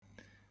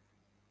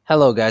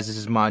Hello, guys. This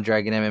is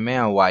Mondragon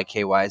MMA on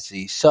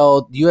YKYZ.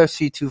 So,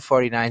 UFC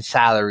 249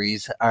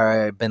 salaries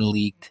are been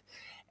leaked,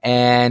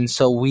 and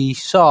so we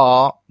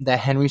saw that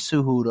Henry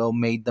Cejudo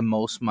made the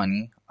most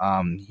money.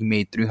 He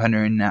made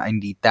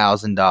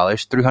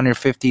 $390,000.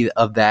 350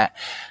 of that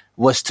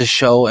was to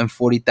show, and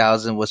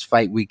 40,000 was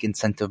fight week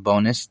incentive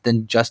bonus.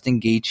 Then Justin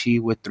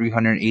Gaethje with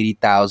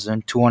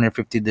 380,000,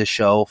 250 to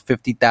show,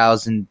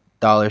 50,000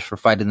 dollars for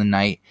fight of the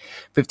night,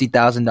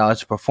 $50,000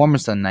 for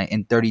performance of the night,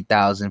 and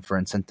 30,000 for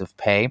incentive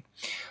pay.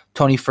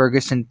 Tony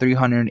Ferguson,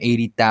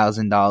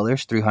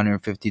 $380,000,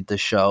 350 to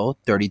show,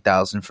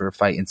 30,000 for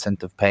fight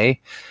incentive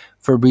pay.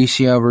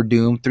 Fabricio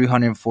Verdum,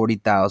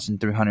 340,000,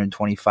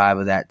 325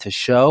 of that to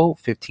show,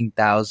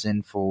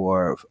 15,000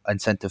 for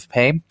incentive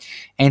pay.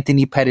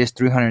 Anthony Pettis,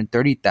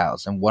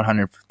 330,000,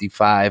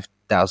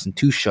 155,000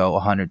 to show,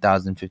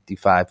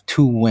 100,055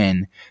 to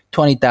win,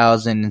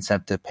 20,000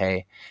 incentive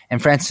pay.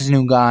 And Francis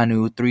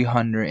Ngannou,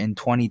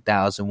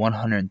 320,000,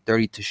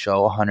 130 to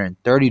show,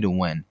 130 to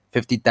win,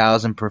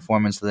 50,000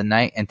 performance of the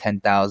night, and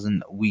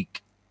 10,000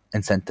 week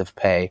incentive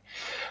pay.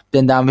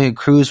 Then Dominic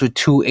Cruz with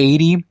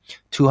 280,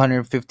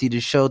 250 to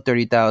show,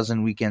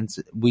 30,000 week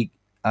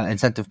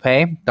incentive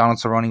pay. Donald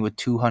Cerrone with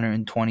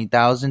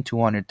 220,000,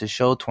 200 to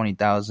show,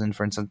 20,000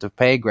 for incentive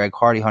pay. Greg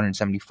Hardy,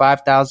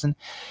 175,000,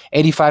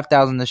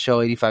 85,000 to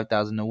show,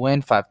 85,000 to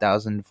win,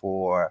 5,000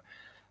 for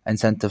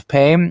incentive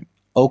pay.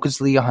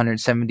 Oakesley,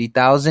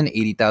 170,000,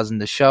 80,000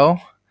 to show.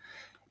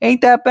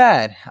 Ain't that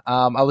bad.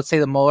 I would say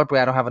the Molar, but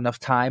I don't have enough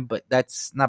time, but that's not